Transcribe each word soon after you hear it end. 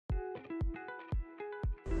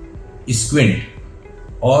Squint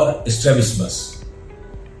or strabismus.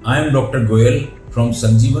 I am Dr. Goyal from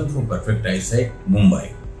Sanjeevan for Perfect Eyesight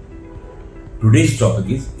Mumbai. Today's topic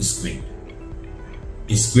is squint.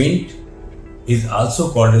 Squint is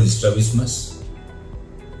also called as strabismus.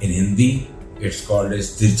 In Hindi, it's called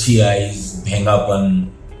as tirchi eyes, bhengapan,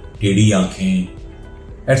 tedi aankhein,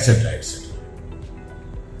 etc. etc.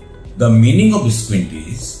 The meaning of squint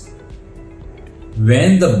is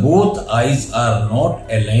when the both eyes are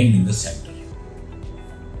not aligned in the center.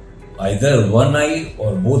 Either one eye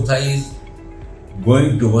or both eyes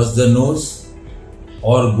going towards the nose,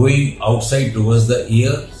 or going outside towards the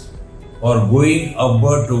ears, or going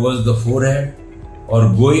upward towards the forehead, or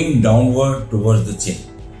going downward towards the chin.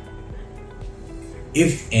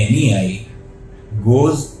 If any eye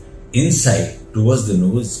goes inside towards the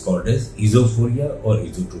nose, it's called as Esophoria or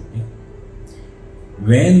Exotropia.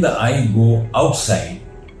 When the eye go outside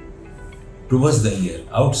towards the ear,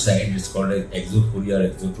 outside, it's called as Exophoria or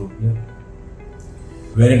Exotropia.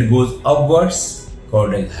 When it goes upwards,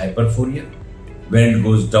 called as Hyperphoria. When it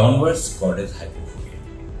goes downwards, called as Hypophoria.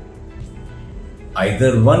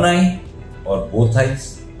 Either one eye or both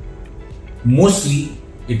eyes. Mostly,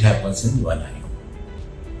 it happens in one eye.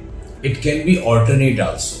 It can be alternate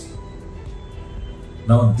also.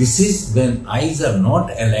 Now, this is when eyes are not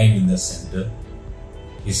aligned in the center,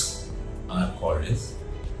 are called as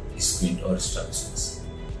squint or strabismus.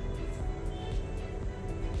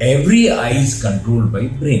 Every eye is controlled by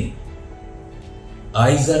brain.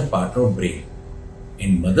 Eyes are part of brain.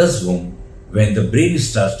 In mother's womb, when the brain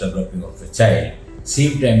starts developing of the child,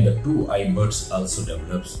 same time the two eye buds also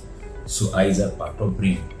develops. So eyes are part of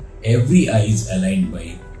brain. Every eye is aligned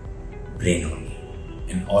by brain only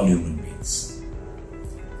in all human beings.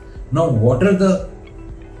 Now, what are the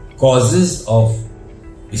causes of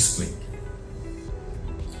squint?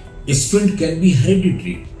 Squint can be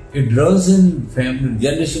hereditary. It runs in family,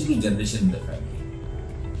 generation to generation in the family.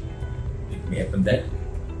 It may happen that way.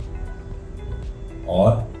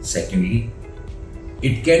 Or secondly,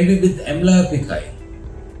 it can be with amblyopic eye.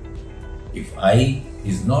 If eye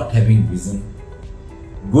is not having vision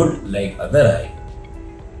good like other eye,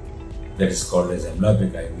 that is called as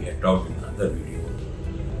amblyopic eye. We had talked in another video.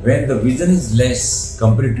 When the vision is less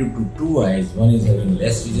comparative to two eyes, one is having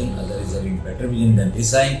less vision, other is having better vision than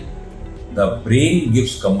this eye, the brain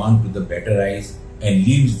gives command to the better eyes and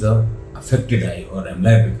leaves the affected eye or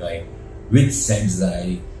amblyopic eye, which sends the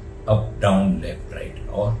eye up, down, left, right,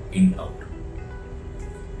 or in, out.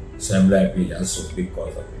 So amblyopia is also a big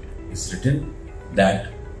cause of it. It's written that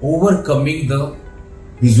overcoming the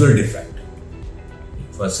visual defect.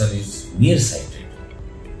 If a person is nearsighted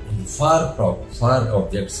and far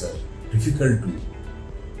objects are difficult to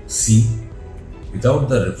see without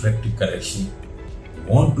the refractive correction,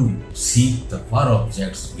 want to see the far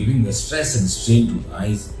objects, giving the stress and strain to the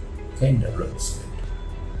eyes, can develop squint.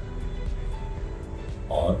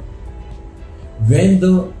 Or when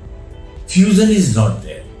the fusion is not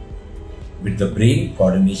there, with the brain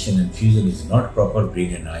coordination and fusion is not proper,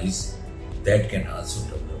 brain and eyes, that can also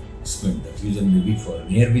develop squint. The fusion may be for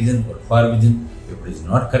near vision or far vision. If it is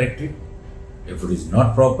not corrected, if it is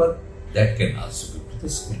not proper, that can also lead to the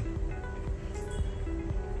squint.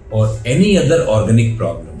 Or any other organic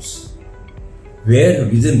problems where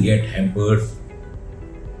vision get hampered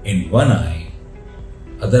in one eye,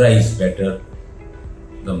 other eye is better,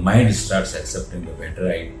 the mind starts accepting the better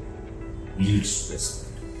eye, leads to the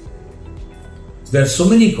squint. So there are so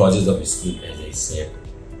many causes of squint, as I said.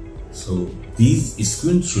 So these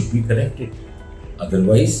squints should be corrected.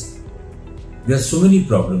 Otherwise, there are so many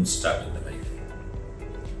problems start in the life.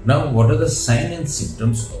 Now, what are the signs and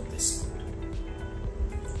symptoms of this squint?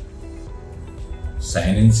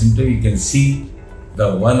 Sign and symptom, you can see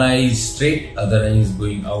the one eye is straight, other eye is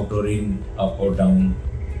going out or in, up or down.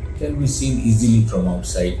 Can be seen easily from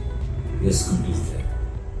outside. The squint is there.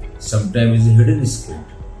 Sometimes it's a hidden squint.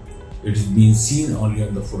 It is being seen only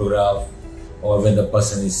on the photograph, or when the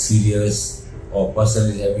person is serious, or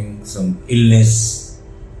person is having some illness,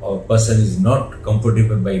 or person is not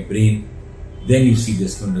comfortable by brain, then you see the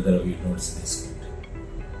squint, otherwise you don't see the squint.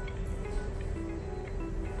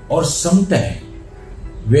 Or sometimes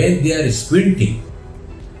when they are squinting,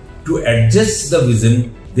 to adjust the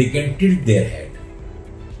vision, they can tilt their head.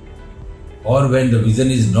 Or when the vision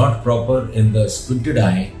is not proper in the squinted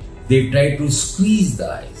eye, they try to squeeze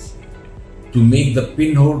the eyes to make the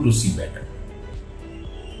pinhole to see better.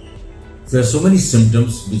 There are so many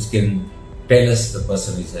symptoms which can tell us the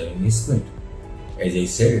person is having a squint. As I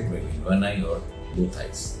said, it may be one eye or both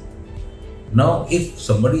eyes. Now, if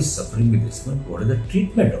somebody is suffering with squint, what is the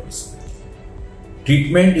treatment of squint?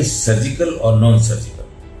 Treatment is surgical or non-surgical.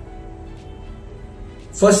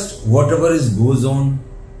 First, whatever goes on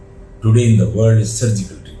today in the world is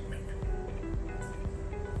surgical treatment.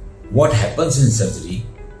 What happens in surgery?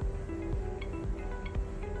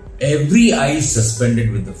 Every eye is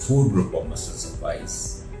suspended with the 4 group of muscles of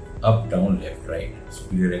eyes: up, down, left, right,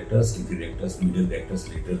 superior rectus, inferior rectus, medial rectus,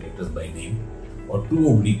 lateral rectus by name, or 2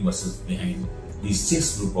 oblique muscles behind. These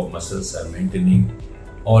 6 group of muscles are maintaining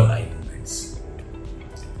all eye movements.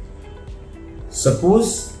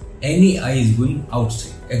 Suppose any eye is going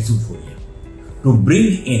outside, exophoria. To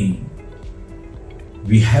bring in,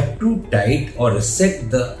 we have to tight or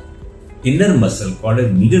reset the inner muscle called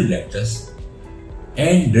as medial rectus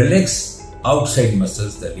and relax outside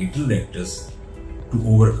muscles, the lateral rectus, to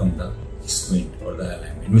overcome the squint or the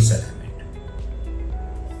alignment, misalignment.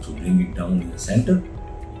 So bring it down in the center.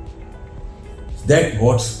 That's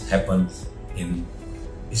what happens in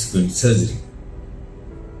squint surgery.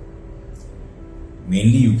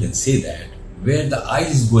 Mainly you can say that where the eye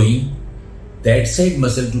is going, that side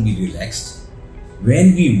muscle to be relaxed.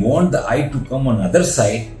 When we want the eye to come on other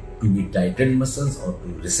side, to be tightened muscles or to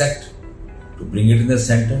resect, to bring it in the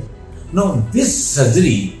center. Now this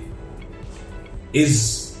surgery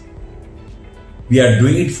is, we are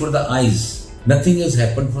doing it for the eyes. Nothing has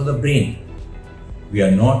happened for the brain. We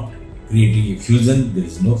are not creating a fusion. There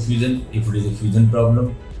is no fusion. If it is a fusion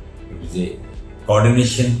problem, if it is a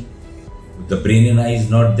coordination, if the brain and eye is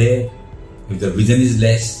not there, if the vision is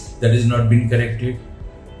less, that is not been corrected,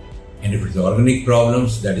 and if it is organic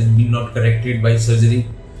problems, that is been not corrected by surgery.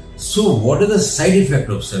 So what are the side effects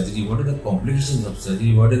of surgery? What are the complications of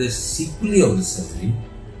surgery? What are the sequelae of the surgery?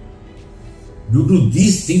 Due to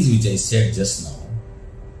these things which I said just now,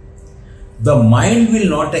 the mind will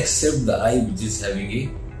not accept the eye which is having a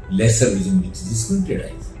lesser vision, which is a squinted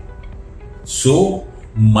eye. So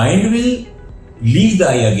mind will leave the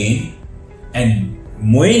eye again, and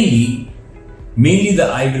mainly the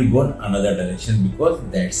eye will go in another direction because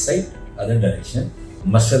that side, other direction,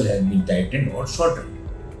 muscle has been tightened or shortened.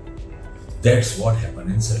 That's what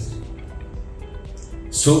happens in surgery.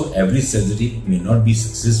 So every surgery may not be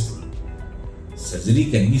successful. Surgery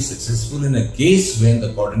can be successful in a case when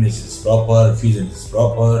the coordination is proper, fusion is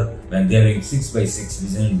proper, when they are having 6x6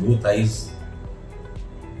 vision in both eyes.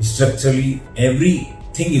 Structurally,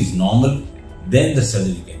 everything is normal, then the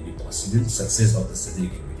surgery can be possible. Success of the surgery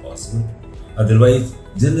can be possible. Otherwise,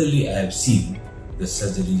 generally I have seen the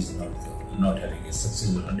surgery is not having a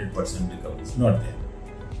successful 100% recovery. It's not there.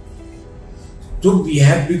 So we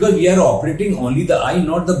have, because we are operating only the eye,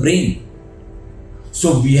 not the brain.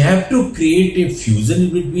 So we have to create a fusion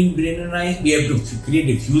between brain and eyes. We have to create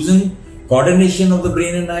a fusion, coordination of the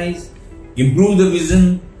brain and eyes, improve the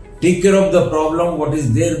vision, take care of the problem, what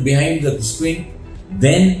is there behind the squint,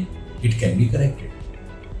 then it can be corrected.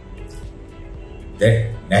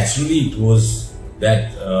 That naturally it was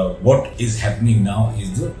that what is happening now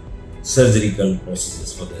is the surgical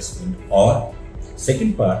processes for the squint, or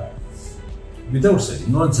second part, without surgery,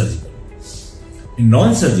 non-surgical. In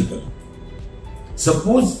non-surgical,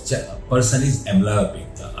 suppose a person is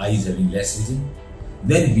amblyopic, the eye is having less vision,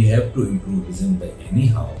 then we have to improve vision by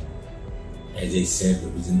anyhow. As I said, the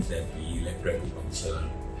vision therapy, electroacupuncture,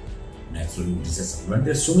 natural nutrition supplement.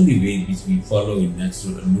 There are so many ways which we follow in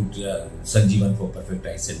natural Sanjeevan for Perfect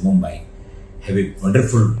Eyesight Mumbai have a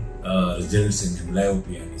wonderful results in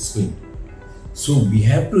amblyopia and squint. So we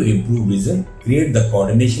have to improve vision, create the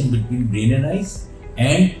coordination between brain and eyes,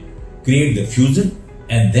 and create the fusion,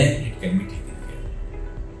 and then it can be taken care.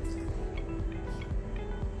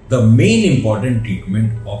 The main important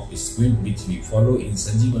treatment of squint which we follow in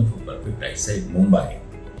Sanjeevan for Perfect Eyesight Mumbai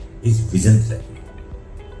is vision therapy.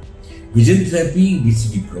 Vision therapy which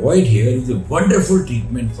we provide here is a wonderful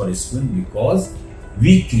treatment for squint because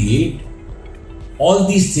we create all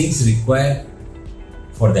these things required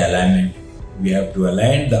for the alignment. We have to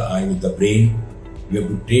align the eye with the brain. We have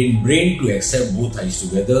to train brain to accept both eyes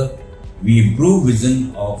together. We improve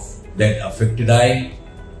vision of that affected eye.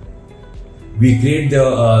 We create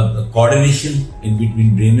the coordination in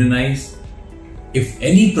between brain and eyes. If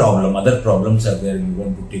any problem, other problems are there, we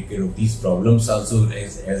want to take care of these problems also.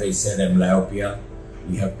 As I said, amblyopia,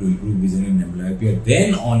 we have to improve vision in amblyopia.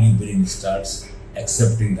 Then only brain starts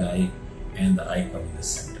accepting the eye and the eye come in the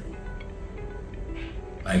center.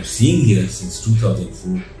 I've seen here since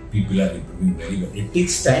 2004, people are improving very well. It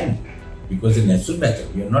takes time because in natural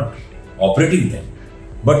method, we are not operating them,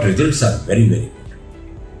 but results are very, very good.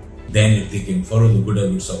 Then if they can follow the good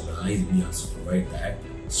habits of the eyes, we also provide that,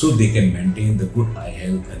 so they can maintain the good eye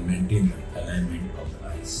health and maintain the alignment of the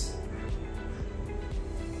eyes.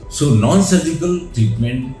 So non-surgical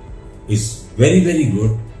treatment is very, very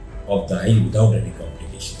good of the eye without any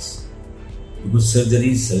complications. because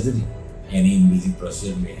surgery is surgery. Any invasive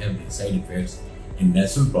procedure may have side effects. In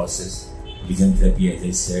natural process, vision therapy, as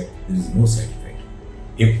I said, there is no side effect.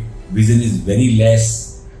 If vision is very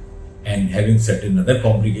less and having certain other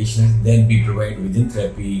complications, then we provide vision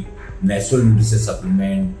therapy, natural nutrition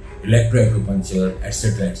supplement, electroacupuncture,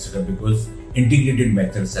 etc. because integrated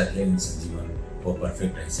methods are here in Sanjeevan for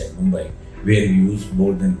Perfect Eyesight Mumbai, where we use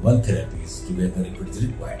more than one therapies together if it is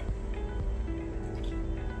required.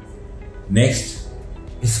 Next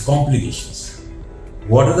is complications.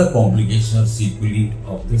 What are the complications or sequelae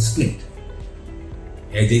of the squint?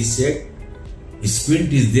 As I said,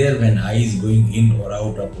 squint is there when eye is going in or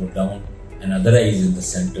out, up or down, and other eye is in the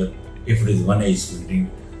center. If it is one eye squinting,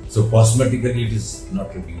 so cosmetically it is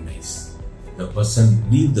not looking nice. The person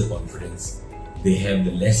leaves the confidence. They have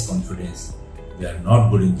the less confidence. They are not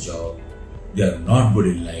good in job. They are not good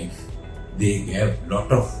in life. They have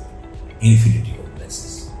lot of inferiority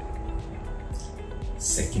complexes.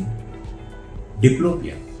 Second,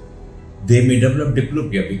 diplopia. They may develop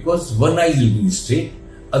diplopia because one eye is looking straight,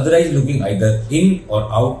 other eye is looking either in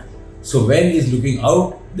or out. So when he is looking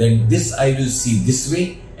out, then this eye will see this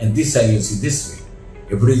way and this eye will see this way.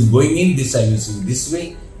 If it is going in, this eye will see this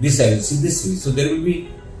way, this eye will see this way. So there will be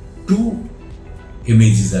two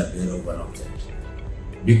images are there of one object.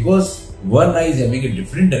 Because one eye is having a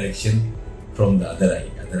different direction from the other eye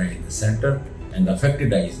in the center, and the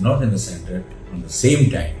affected eye is not in the center on the same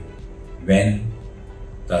time when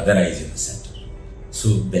the other eye is in the center. So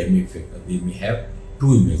they may have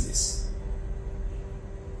two images.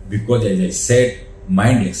 Because as I said,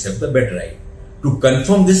 mind accepts the better eye. To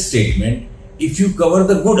confirm this statement, if you cover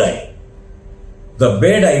the good eye, the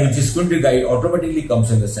bad eye, which is squinted eye, automatically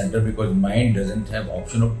comes in the center because mind doesn't have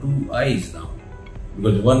option of two eyes now.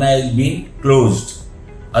 Because one eye is being closed.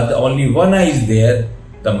 Only one eye is there,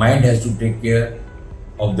 the mind has to take care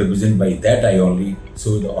of the vision by that eye only.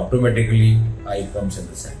 So the automatically eye comes in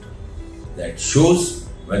the center. That shows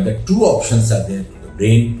when the two options are there to the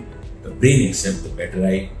brain accepts the better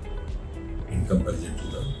eye in comparison to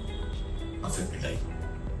the affected eye.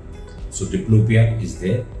 So diplopia is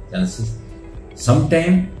there, chances.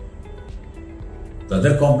 Sometimes the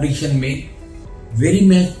other complication may very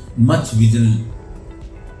much vision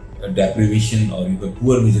deprivation or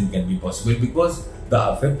poor vision can be possible because the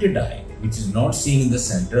affected eye, which is not seeing in the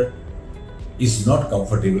center, is not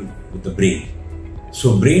comfortable with the brain.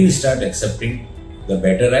 So brain start accepting the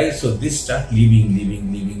better eye, so this start leaving,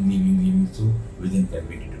 so vision can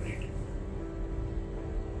be deteriorated.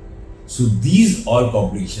 So these all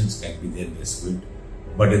complications can be there in the squint.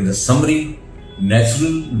 But in the summary,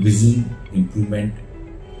 natural vision improvement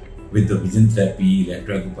with the vision therapy,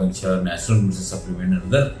 electroacupuncture, natural nutrition supplement and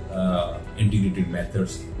other integrated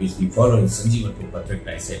methods which we follow in Sanjeevan for Perfect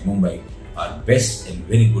Eyesight Mumbai are best and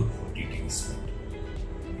very good for treating squint.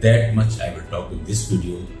 That much I will talk in this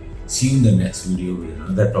video. See you in the next video with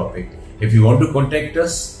another topic. If you want to contact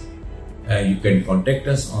us, you can contact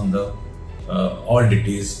us on the all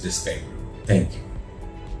details described. Thank you.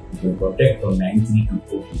 You can contact on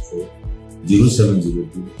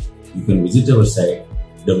 9324240702. You can visit our site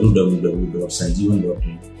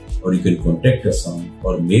www.sanjeevan.in, or you can contact us on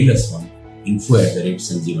or mail us on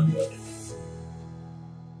info@sanjeevan.in.